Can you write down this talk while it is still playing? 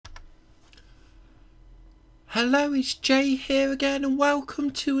Hello, it's Jay here again and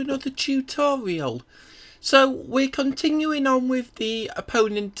welcome to another tutorial. So we're continuing on with the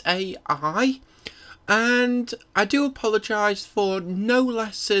opponent AI, and I do apologise for no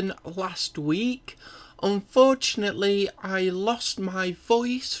lesson last week. Unfortunately, I lost my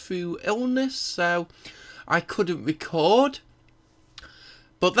voice through illness, so I couldn't record.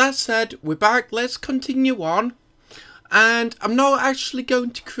 But that said, we're back, let's continue on. And I'm not actually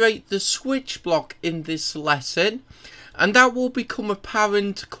going to create the switch block in this lesson, and that will become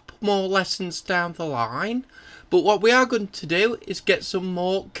apparent a couple more lessons down the line. But what we are going to do is get some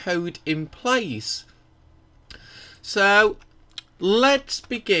more code in place. So let's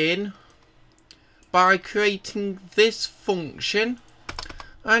begin by creating this function,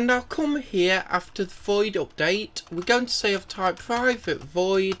 and I'll come here after the void update. We're going to say of type private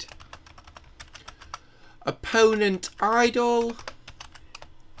void opponent idle,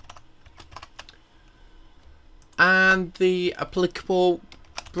 and the applicable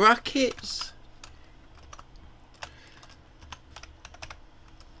brackets.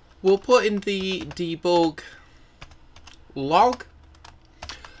 We'll put in the debug log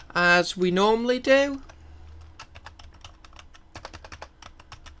as we normally do.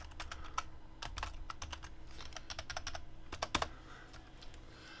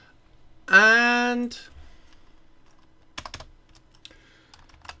 And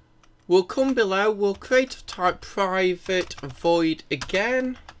we'll come below, we'll create a type private void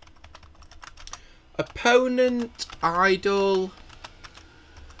again, opponent idle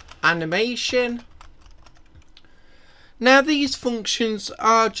animation. Now these functions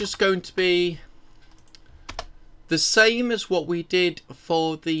are just going to be the same as what we did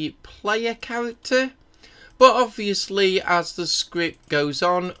for the player character, but obviously as the script goes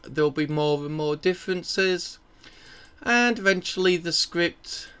on there'll be more and more differences, and eventually the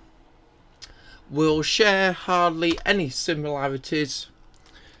script will share hardly any similarities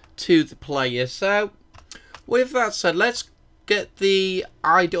to the player. So with that said, let's get the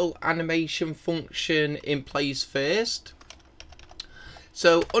idle animation function in place first.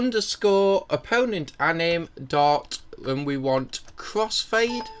 So underscore opponent anim dot, and we want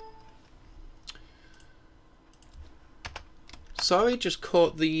crossfade. Sorry, just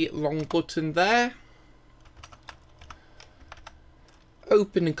caught the wrong button there.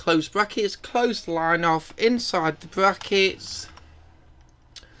 Open and close brackets, close the line off inside the brackets,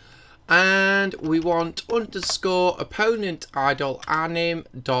 and we want underscore opponent idle anim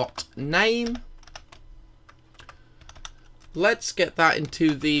dot name. Let's get that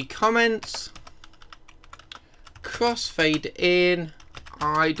into the comments. Crossfade in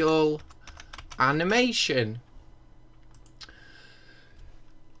idle animation.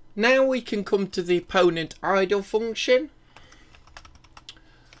 Now we can come to the opponent idle function.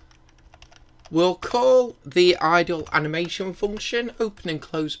 We'll call the idle animation function, open and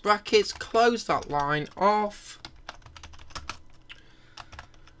close brackets, close that line off.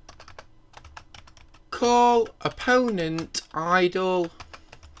 Call opponent idle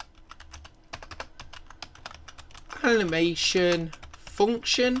animation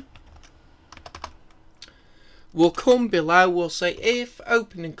function. We'll come below, we'll say if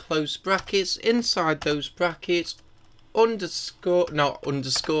open and close brackets, inside those brackets,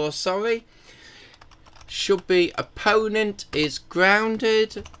 should be opponent is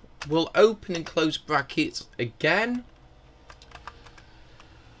grounded. We'll open and close brackets again.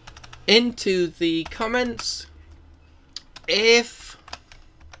 Into the comments, if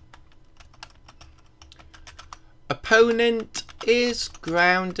opponent is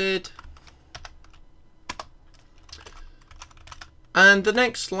grounded, and the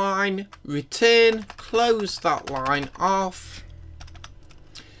next line, return, close that line off.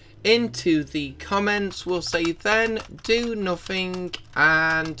 Into the comments, we'll say then do nothing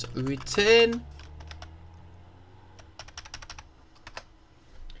and return.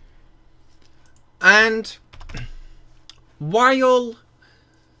 And while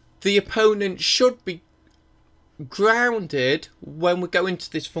the opponent should be grounded when we go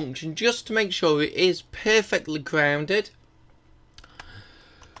into this function, just to make sure it is perfectly grounded,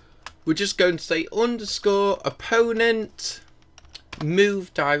 we're just going to say underscore opponent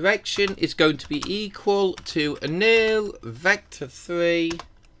move direction is going to be equal to a new vector3,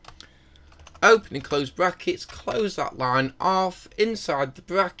 open and close brackets, close that line off. Inside the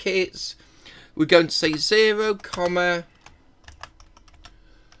brackets we're going to say 0,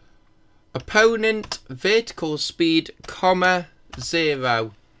 opponent vertical speed,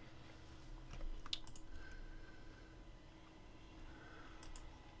 0.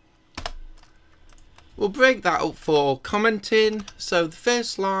 We'll break that up for commenting. So the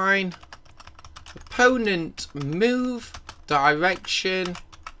first line, opponent move direction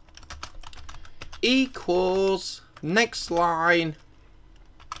equals, next line,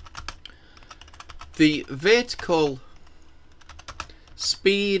 the vertical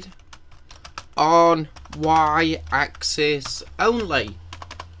speed on y-axis only.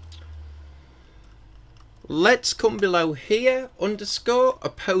 Let's come below here, underscore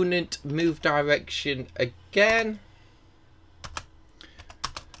opponent move direction again.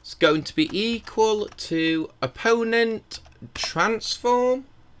 It's going to be equal to opponent transform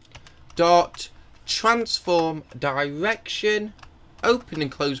dot transform direction, open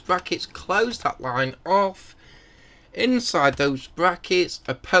and close brackets, close that line off. Inside those brackets,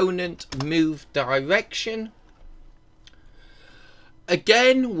 opponent move direction.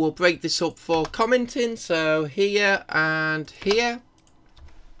 Again, we'll break this up for commenting, so here and here.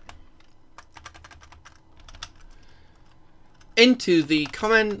 Into the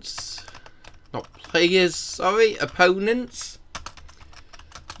comments, not players, sorry, opponents.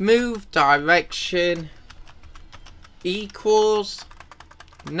 Move direction equals,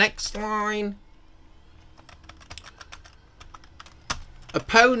 next line,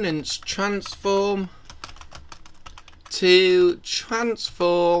 opponents transform to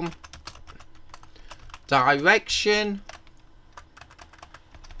transform direction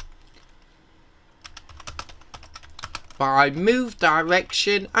by move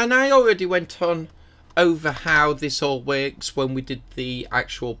direction. And I already went on over how this all works when we did the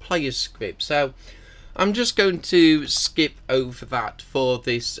actual player script, so I'm just going to skip over that for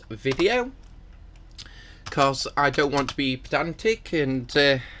this video because I don't want to be pedantic and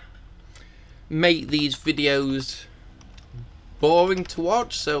make these videos boring to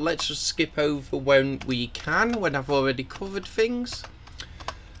watch. So let's just skip over when we can, when I've already covered things.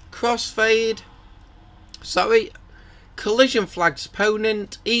 Crossfade, sorry, collision flags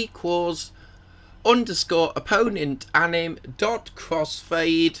opponent equals underscore opponent anim dot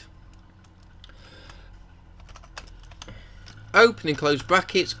crossfade, open and close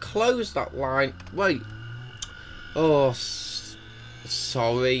brackets, close that line. Wait, oh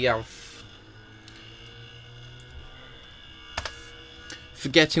sorry, I've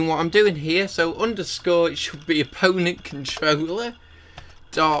forgetting what I'm doing here. So underscore, it should be opponent controller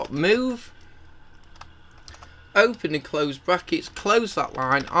dot move, open and close brackets, close that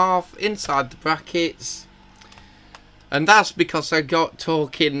line off, inside the brackets. And that's because I got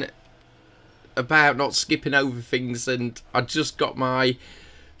talking about not skipping over things, and I just got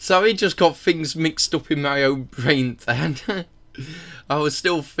things mixed up in my own brain then. I was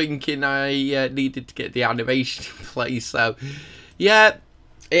still thinking I needed to get the animation in place, so yeah,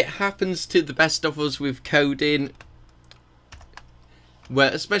 it happens to the best of us with coding.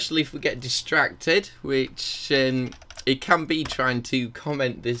 Well, especially if we get distracted, which it can be trying to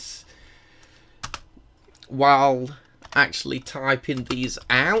comment this while actually typing these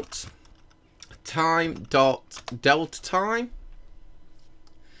out. Time dot delta time,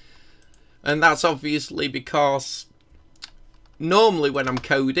 and that's obviously because normally when I'm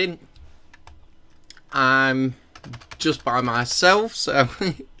coding I'm just by myself, so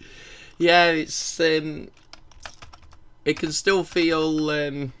yeah, it's it can still feel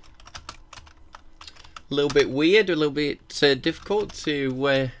a little bit weird, a little bit difficult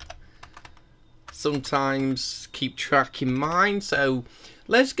to sometimes keep track in mind. So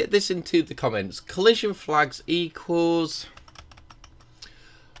let's get this into the comments. Collision flags equals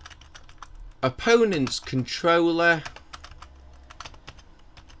opponent's controller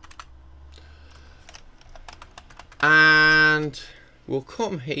and we'll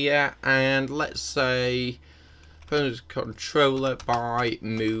come here and let's say opponent's controller by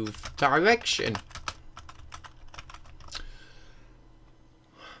move direction.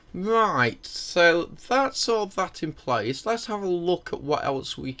 Right, so that's all that in place. Let's have a look at what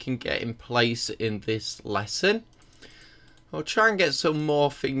else we can get in place in this lesson. I'll try and get some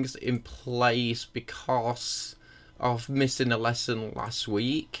more things in place because of missing a lesson last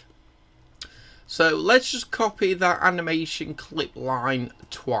week. So let's just copy that animation clip line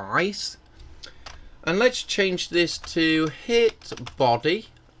twice. And let's change this to hit body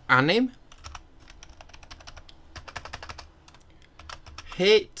anim,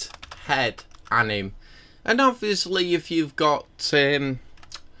 hit head anim. And obviously if you've got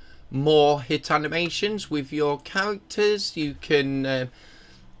more hit animations with your characters, you can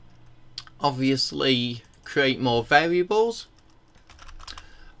obviously create more variables.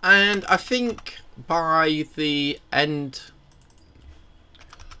 And I think by the end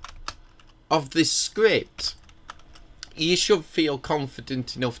of this script you should feel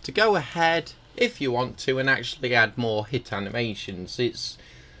confident enough to go ahead if you want to and actually add more hit animations. It's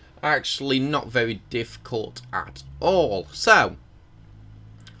Actually not very difficult at all. So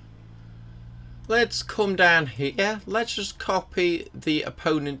let's come down here. Let's just copy the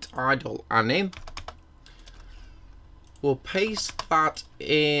opponent idle anim. We'll paste that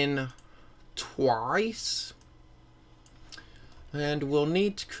in twice. And we'll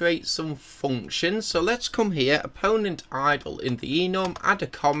need to create some functions. So let's come here, opponent idle in the enum, add a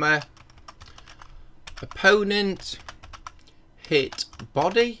comma, opponent hit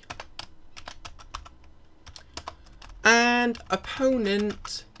body, and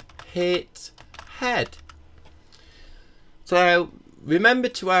opponent hit head. So remember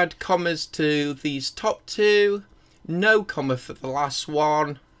to add commas to these top two, no comma for the last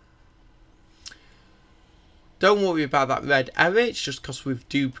one. Don't worry about that red error, it's just because we've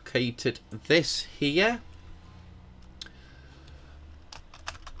duplicated this here.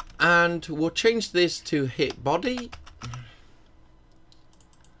 And we'll change this to hit body.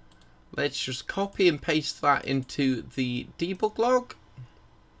 Let's just copy and paste that into the debug log.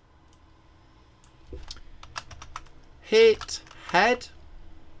 Hit head.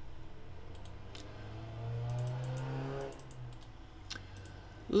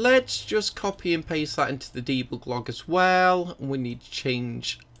 Let's just copy and paste that into the debug log as well. We need to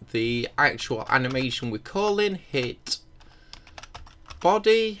change the actual animation we're calling, hit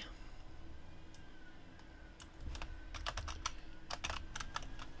body.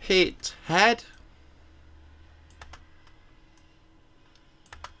 Hit head.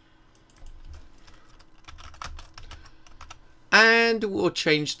 And we'll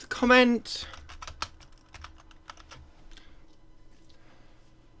change the comment.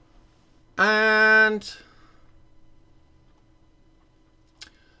 And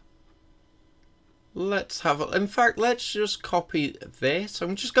let's have a, in fact, let's just copy this.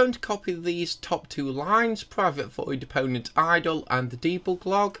 I'm just going to copy these top two lines, private void opponent idle and the debug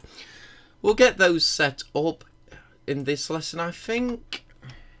log. We'll get those set up in this lesson, I think.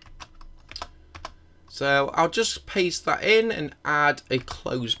 So I'll just paste that in and add a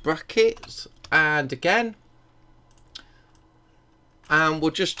close bracket, and again. And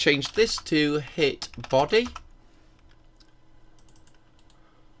we'll just change this to hit body.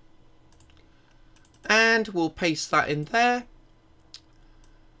 And we'll paste that in there.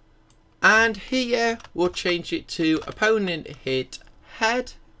 And here we'll change it to opponent hit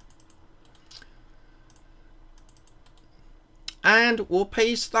head. And we'll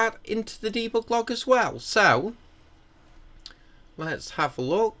paste that into the debug log as well. So let's have a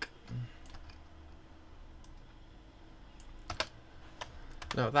look.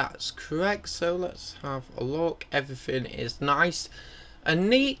 No, that's correct. So let's have a look. Everything is nice and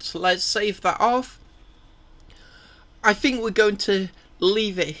neat. Let's save that off. I think we're going to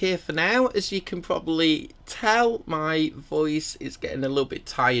leave it here for now. As you can probably tell, my voice is getting a little bit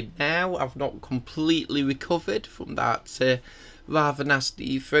tired now. I've not completely recovered from that rather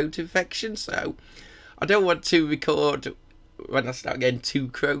nasty throat infection, so I don't want to record when I start getting too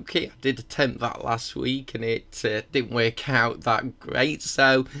croaky. I did attempt that last week and it didn't work out that great,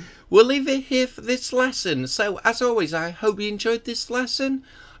 so we'll leave it here for this lesson. So as always, I hope you enjoyed this lesson.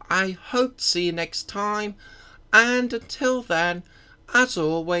 I hope to see you next time, and until then, as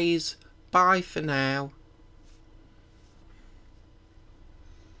always, bye for now.